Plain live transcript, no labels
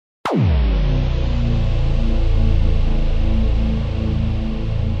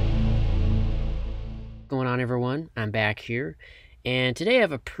everyone? I'm back here, and today I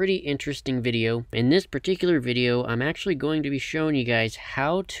have a pretty interesting video. In this particular video, I'm actually going to be showing you guys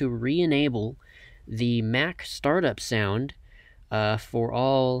how to re-enable the Mac startup sound for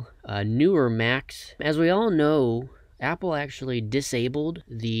all newer Macs. As we all know, Apple actually disabled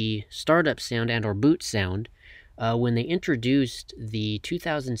the startup sound and or boot sound when they introduced the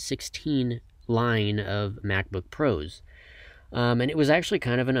 2016 line of MacBook Pros. And it was actually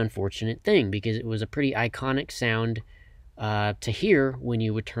kind of an unfortunate thing because it was a pretty iconic sound to hear when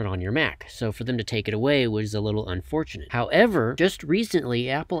you would turn on your Mac. So for them to take it away was a little unfortunate. However, just recently,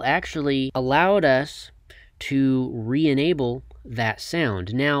 Apple actually allowed us to re-enable that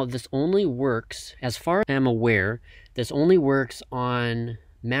sound. Now, this only works, as far as I'm aware, this only works on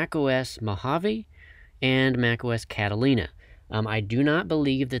macOS Mojave and macOS Catalina. I do not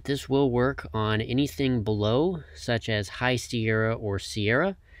believe that this will work on anything below, such as High Sierra or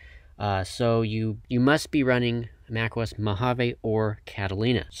Sierra. So you must be running macOS Mojave or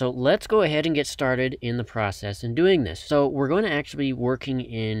Catalina. So let's go ahead and get started in the process in doing this. So we're going to actually be working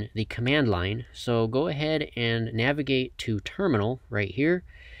in the command line. So go ahead and navigate to Terminal right here.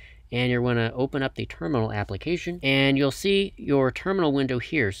 And you're going to open up the terminal application and you'll see your terminal window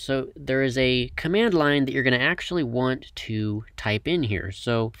here. So there is a command line that you're going to actually want to type in here.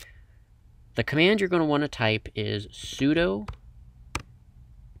 So the command you're going to want to type is sudo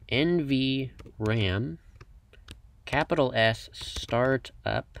nvram S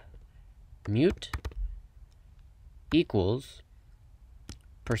startupmute equals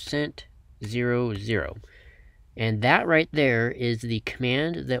 %00. And that right there is the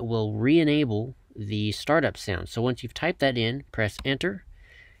command that will re-enable the startup sound. So once you've typed that in, press enter,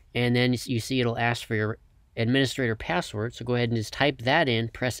 and then you see it'll ask for your administrator password. So go ahead and just type that in,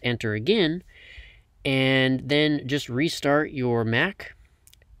 press enter again, and then just restart your Mac,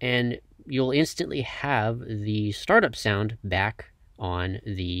 and you'll instantly have the startup sound back on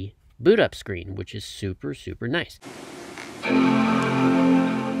the boot up screen, which is super, super nice.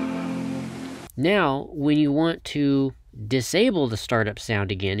 Now, when you want to disable the startup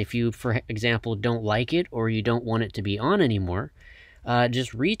sound again, if you, for example, don't like it or you don't want it to be on anymore,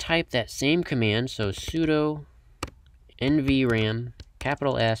 just retype that same command. So sudo nvram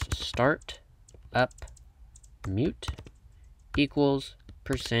S startupmute equals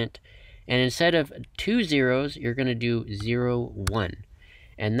 %. And instead of 2 zeros, you're going to do 0, 1.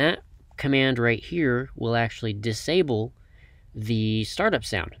 And that command right here will actually disable the startup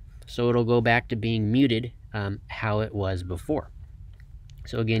sound. So it'll go back to being muted how it was before.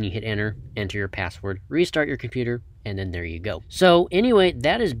 So again, you hit enter, enter your password, restart your computer, and then there you go. So anyway,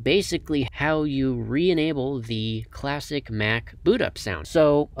 that is basically how you re-enable the classic Mac boot up sound.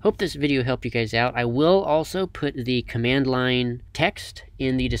 So I hope this video helped you guys out. I will also put the command line text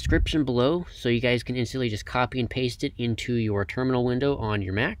in the description below so you guys can instantly just copy and paste it into your terminal window on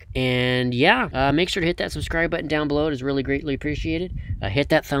your Mac. And yeah, make sure to hit that subscribe button down below. It is really greatly appreciated. Hit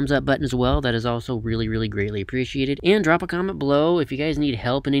that thumbs up button as well. That is also really, really greatly appreciated. And drop a comment below if you guys need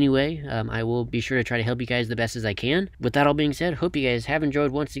help in any way. I will be sure to try to help you guys the best as I can. With that all being said, hope you guys have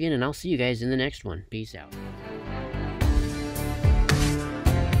enjoyed once again, and I'll see you guys in the next one. Peace out.